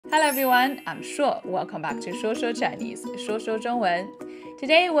Hello everyone, I'm Shuo. Welcome back to 说说 Chinese, 说说中文.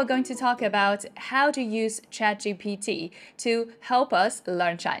 Today we're going to talk about how to use ChatGPT to help us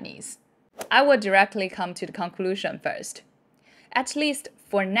learn Chinese. I will directly come to the conclusion first. At least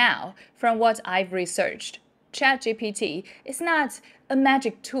for now, from what I've researched, ChatGPT is not a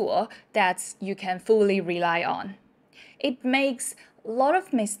magic tool that you can fully rely on. It makes a lot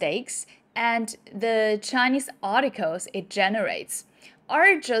of mistakes, and the Chinese articles it generates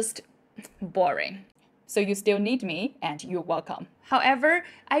are just boring. So you still need me, and you're welcome. However,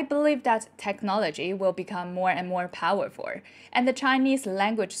 I believe that technology will become more and more powerful, and the Chinese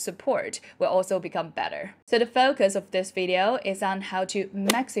language support will also become better. So the focus of this video is on how to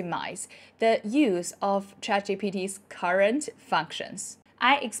maximize the use of ChatGPT's current functions.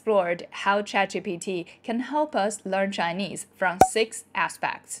 I explored how ChatGPT can help us learn Chinese from 6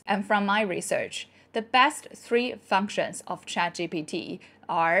 aspects. And from my research, the best 3 functions of ChatGPT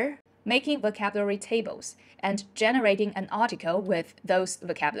are making vocabulary tables and generating an article with those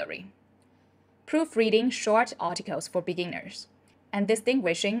vocabulary, proofreading short articles for beginners, and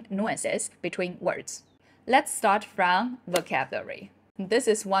distinguishing nuances between words. Let's start from vocabulary. This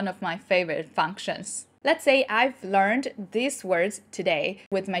is one of my favorite functions. Let's say I've learned these words today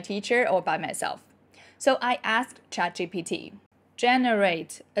with my teacher or by myself. So I asked ChatGPT,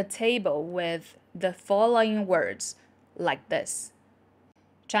 generate a table with the following words like this.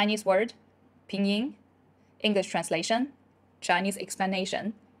 Chinese word, pinyin, English translation, Chinese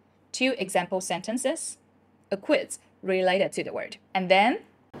explanation, 2 example sentences, a quiz related to the word. And then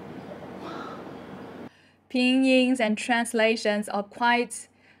pinyins and translations are quite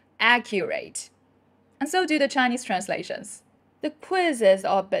accurate. And so do the Chinese translations. The quizzes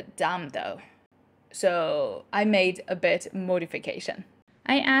are a bit dumb though. So I made a bit modification.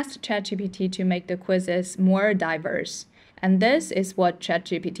 I asked ChatGPT to make the quizzes more diverse, and this is what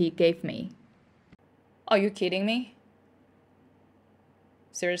ChatGPT gave me. Are you kidding me?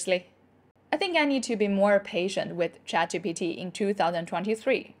 Seriously? I think I need to be more patient with ChatGPT in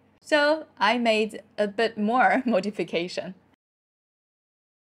 2023. So I made a bit more modification.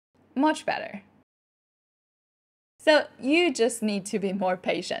 Much better. So you just need to be more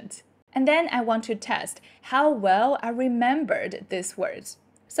patient. And then I want to test how well I remembered these words.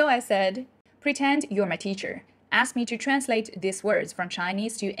 So I said, pretend you're my teacher. Ask me to translate these words from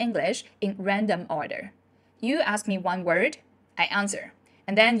Chinese to English in random order. You ask me one word, I answer,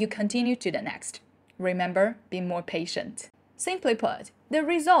 and then you continue to the next. Remember, be more patient. Simply put, the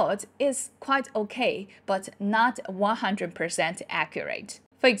result is quite okay, but not 100% accurate.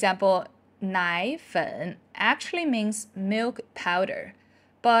 For example, 奶粉 actually means milk powder,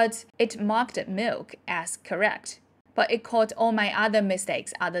 but it marked milk as correct. But it caught all my other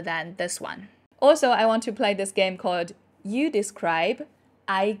mistakes other than this one. Also, I want to play this game called You Describe,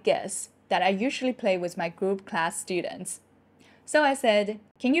 I Guess, that I usually play with my group class students. So I said,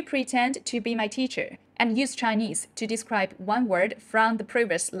 can you pretend to be my teacher and use Chinese to describe one word from the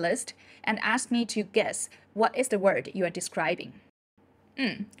previous list and ask me to guess what is the word you are describing?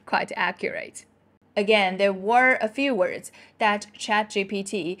 Quite accurate. Again, there were a few words that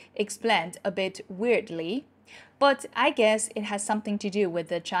ChatGPT explained a bit weirdly, but I guess it has something to do with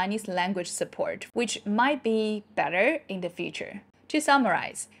the Chinese language support, which might be better in the future. To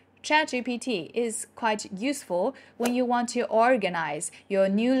summarize, ChatGPT is quite useful when you want to organize your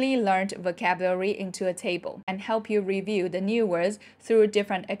newly learned vocabulary into a table and help you review the new words through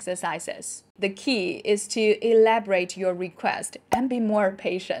different exercises. The key is to elaborate your request and be more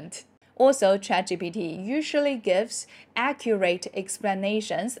patient. Also, ChatGPT usually gives accurate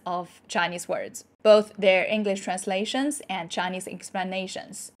explanations of Chinese words, both their English translations and Chinese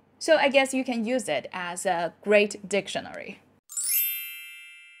explanations. So I guess you can use it as a great dictionary.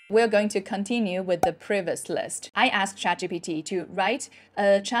 We're going to continue with the previous list. I asked ChatGPT to write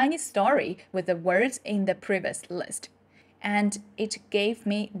a Chinese story with the words in the previous list, and it gave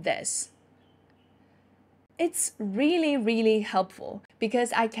me this. It's really helpful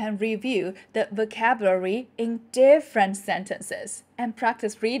because I can review the vocabulary in different sentences and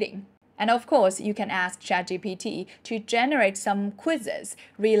practice reading. And of course, you can ask ChatGPT to generate some quizzes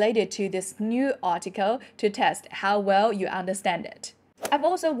related to this new article to test how well you understand it. I've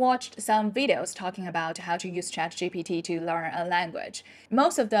also watched some videos talking about how to use ChatGPT to learn a language.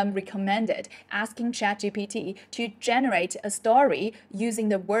 Most of them recommended asking ChatGPT to generate a story using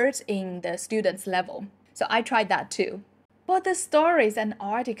the words in the student's level. So I tried that too. But the stories and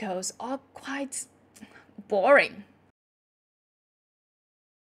articles are quite boring.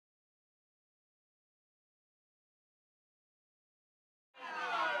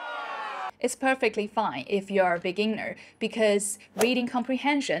 It's perfectly fine if you're a beginner because reading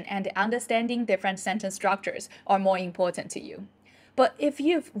comprehension and understanding different sentence structures are more important to you. But if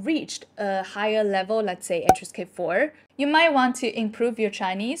you've reached a higher level, let's say HSK4, you might want to improve your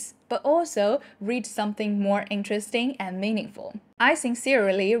Chinese, but also read something more interesting and meaningful. I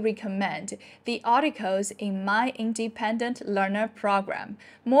sincerely recommend the articles in my independent learner program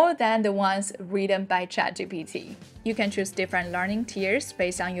more than the ones written by ChatGPT. You can choose different learning tiers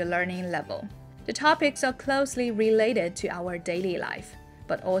based on your learning level. The topics are closely related to our daily life,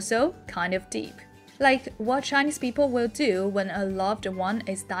 but also kind of deep. Like what Chinese people will do when a loved one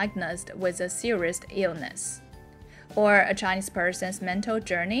is diagnosed with a serious illness, or a Chinese person's mental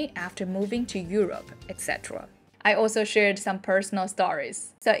journey after moving to Europe, etc. I also shared some personal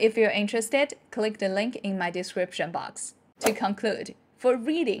stories. So if you're interested, click the link in my description box. To conclude, for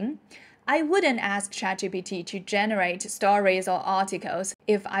reading, I wouldn't ask ChatGPT to generate stories or articles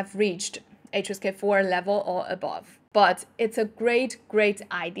if I've reached HSK4 level or above. But it's a great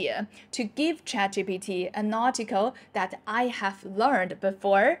idea to give ChatGPT an article that I have learned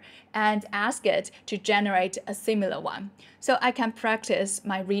before and ask it to generate a similar one, so I can practice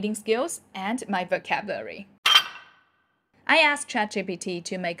my reading skills and my vocabulary. I asked ChatGPT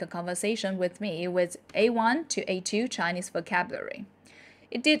to make a conversation with me with A1 to A2 Chinese vocabulary.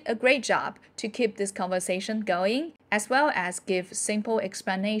 It did a great job to keep this conversation going, as well as give simple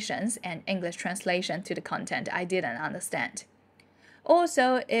explanations and English translation to the content I didn't understand.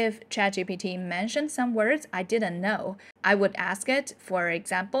 Also, if ChatGPT mentioned some words I didn't know, I would ask it, for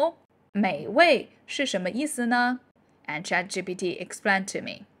example, 美味是什么意思呢? And ChatGPT explained to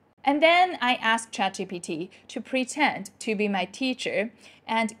me. And then I asked ChatGPT to pretend to be my teacher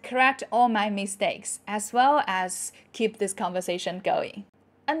and correct all my mistakes, as well as keep this conversation going.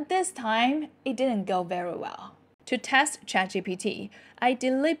 And this time, it didn't go very well. To test ChatGPT, I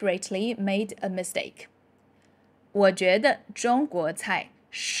deliberately made a mistake. 我觉得中国菜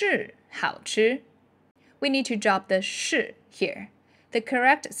是好吃. We need to drop the 是 here. The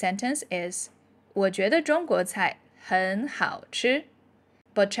correct sentence is 我觉得中国菜很好吃.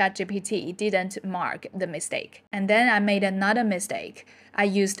 But ChatGPT didn't mark the mistake. And then I made another mistake. I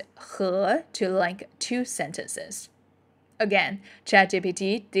used 和 to link two sentences. Again,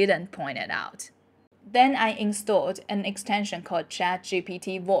 ChatGPT didn't point it out. Then I installed an extension called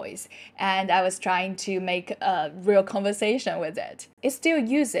ChatGPT Voice, and I was trying to make a real conversation with it. It still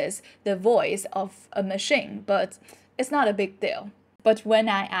uses the voice of a machine, but it's not a big deal. But when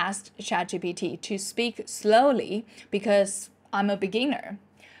I asked ChatGPT to speak slowly because I'm a beginner,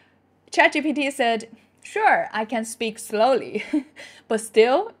 ChatGPT said, sure, I can speak slowly, but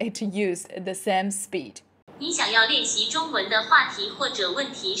still it used the same speed. 你想要练习中文的话题或者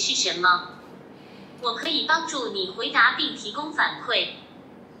问题是什么？我可以帮助你回答并提供反馈。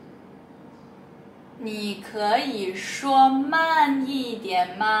你可以说慢一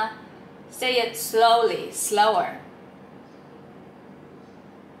点吗? Say it slowly, slower.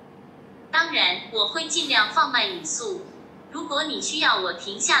 当然，我会尽量放慢语速。如果你需要我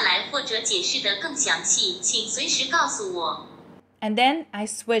停下来或者解释得更详细，请随时告诉我。And then I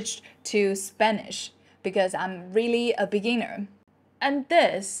switched to Spanish because I'm really a beginner. And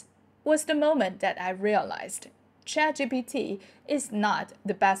this was the moment that I realized ChatGPT is not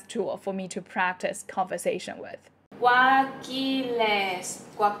the best tool for me to practice conversation with. ¿Cuáles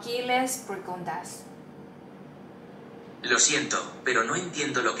preguntas? Lo siento, pero no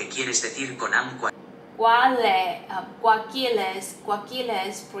entiendo lo que quieres decir con ¿Cuáles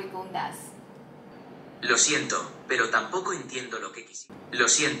preguntas? Lo siento, pero tampoco entiendo lo que quisiste. Lo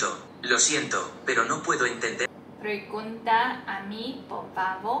siento, pero no puedo entender. Pregunta a mí, por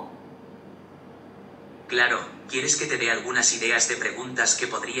favor. Claro, ¿quieres que te dé algunas ideas de preguntas que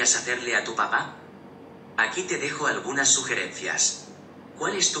podrías hacerle a tu papá? Aquí te dejo algunas sugerencias.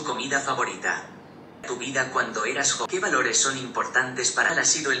 ¿Cuál es tu comida favorita? ¿Tu vida cuando eras joven? ¿Qué valores son importantes para él? ¿Ha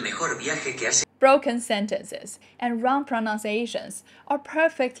sido el mejor viaje que has hecho? Broken sentences and wrong pronunciations are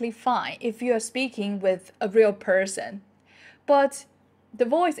perfectly fine if you are speaking with a real person, but the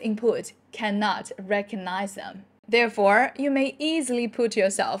voice input cannot recognize them. Therefore, you may easily put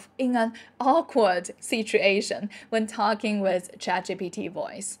yourself in an awkward situation when talking with ChatGPT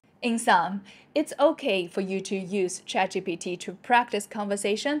voice. In sum, it's okay for you to use ChatGPT to practice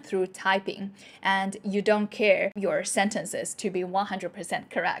conversation through typing, and you don't care your sentences to be 100%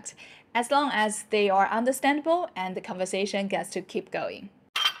 correct, as long as they are understandable and the conversation gets to keep going.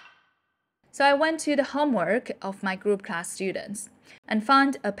 So I went to the homework of my group class students and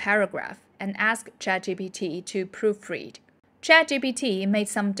found a paragraph and asked ChatGPT to proofread. ChatGPT made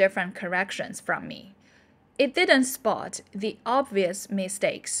some different corrections from me. It didn't spot the obvious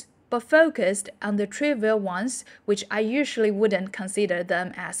mistakes, but focused on the trivial ones, which I usually wouldn't consider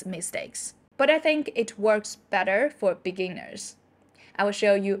them as mistakes. But I think it works better for beginners. I will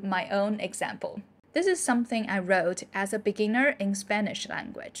show you my own example. This is something I wrote as a beginner in Spanish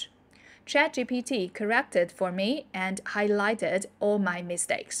language. ChatGPT corrected for me and highlighted all my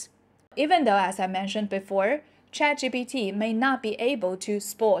mistakes. Even though, as I mentioned before, ChatGPT may not be able to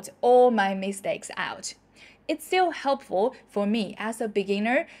spot all my mistakes out, it's still helpful for me as a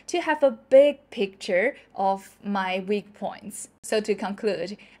beginner to have a big picture of my weak points. So to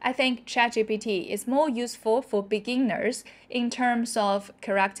conclude, I think ChatGPT is more useful for beginners in terms of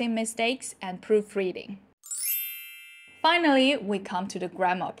correcting mistakes and proofreading. Finally, we come to the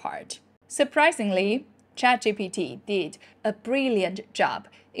grammar part. Surprisingly, ChatGPT did a brilliant job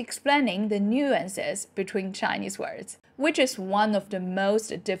explaining the nuances between Chinese words, which is one of the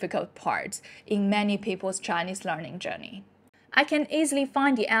most difficult parts in many people's Chinese learning journey. I can easily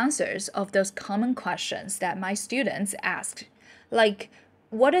find the answers of those common questions that my students asked, like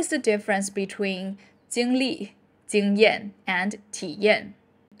what is the difference between 经历, 经验, and 体验,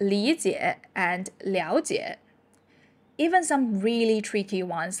 理解 and 了解. Even some really tricky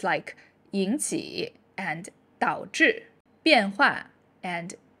ones like 引起 and 导致, 变化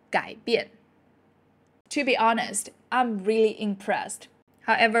and 改变. To be honest, I'm really impressed.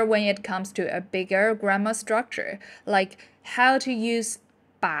 However, when it comes to a bigger grammar structure, like how to use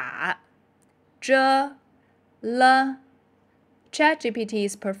把, 这, 了,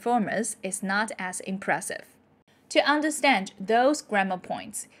 ChatGPT's performance is not as impressive. To understand those grammar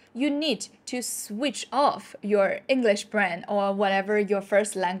points, you need to switch off your English brain or whatever your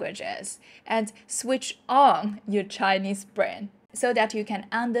first language is and switch on your Chinese brain so that you can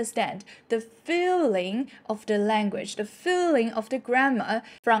understand the feeling of the language, the feeling of the grammar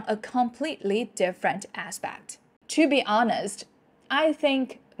from a completely different aspect. To be honest, I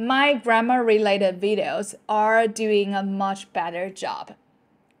think my grammar-related videos are doing a much better job.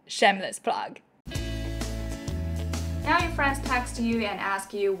 Shameless plug. Now your friends text you and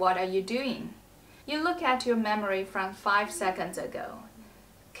ask you, what are you doing? You look at your memory from 5 seconds ago.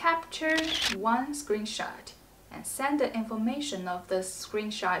 Capture one screenshot and send the information of the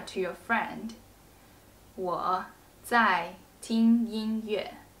screenshot to your friend. 我在听音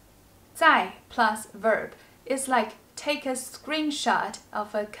乐. 在 plus verb is like take a screenshot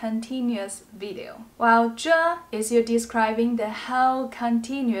of a continuous video, while 这 is you describing the whole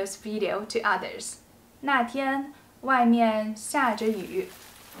continuous video to others. 那天外面下着雨，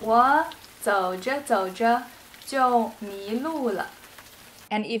我走着走着就迷路了。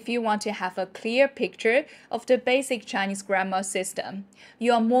And if you want to have a clear picture of the basic Chinese grammar system,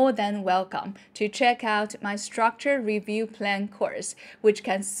 you are more than welcome to check out my structure review plan course, which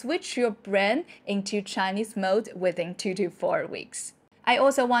can switch your brain into Chinese mode within 2 to 4 weeks. I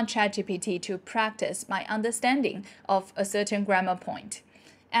also want ChatGPT to practice my understanding of a certain grammar point,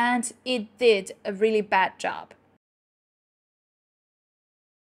 and it did a really bad job.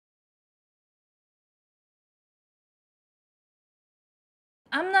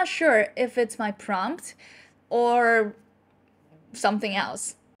 I'm not sure if it's my prompt or something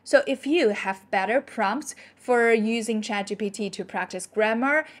else. So if you have better prompts for using ChatGPT to practice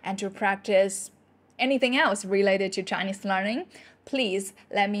grammar and to practice anything else related to Chinese learning, please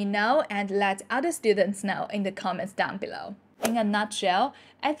let me know and let other students know in the comments down below. In a nutshell,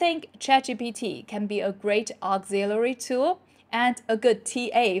 I think ChatGPT can be a great auxiliary tool and a good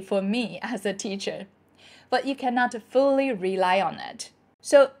TA for me as a teacher, but you cannot fully rely on it.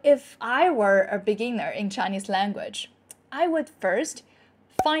 So if I were a beginner in Chinese language, I would first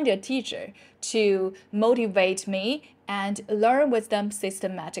find a teacher to motivate me and learn with them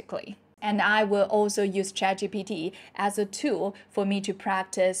systematically. And I will also use ChatGPT as a tool for me to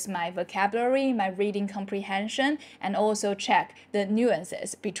practice my vocabulary, my reading comprehension, and also check the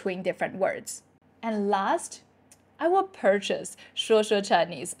nuances between different words. And last, I will purchase 说说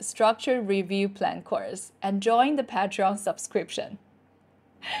Chinese Structured Review Plan course and join the Patreon subscription.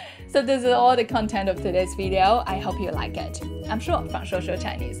 So this is all the content of today's video. I hope you like it. I'm Shuo from Shuo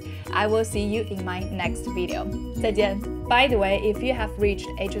Chinese. I will see you in my next video. 再见. By the way, if you have reached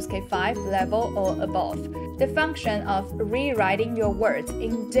HSK 5 level or above, the function of rewriting your words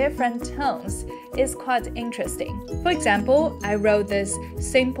in different tones is quite interesting. For example, I wrote this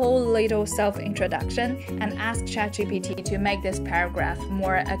simple little self-introduction and asked ChatGPT to make this paragraph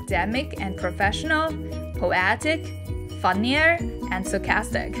more academic and professional, poetic, funnier, and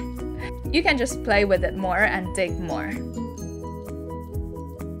sarcastic. You can just play with it more and dig more.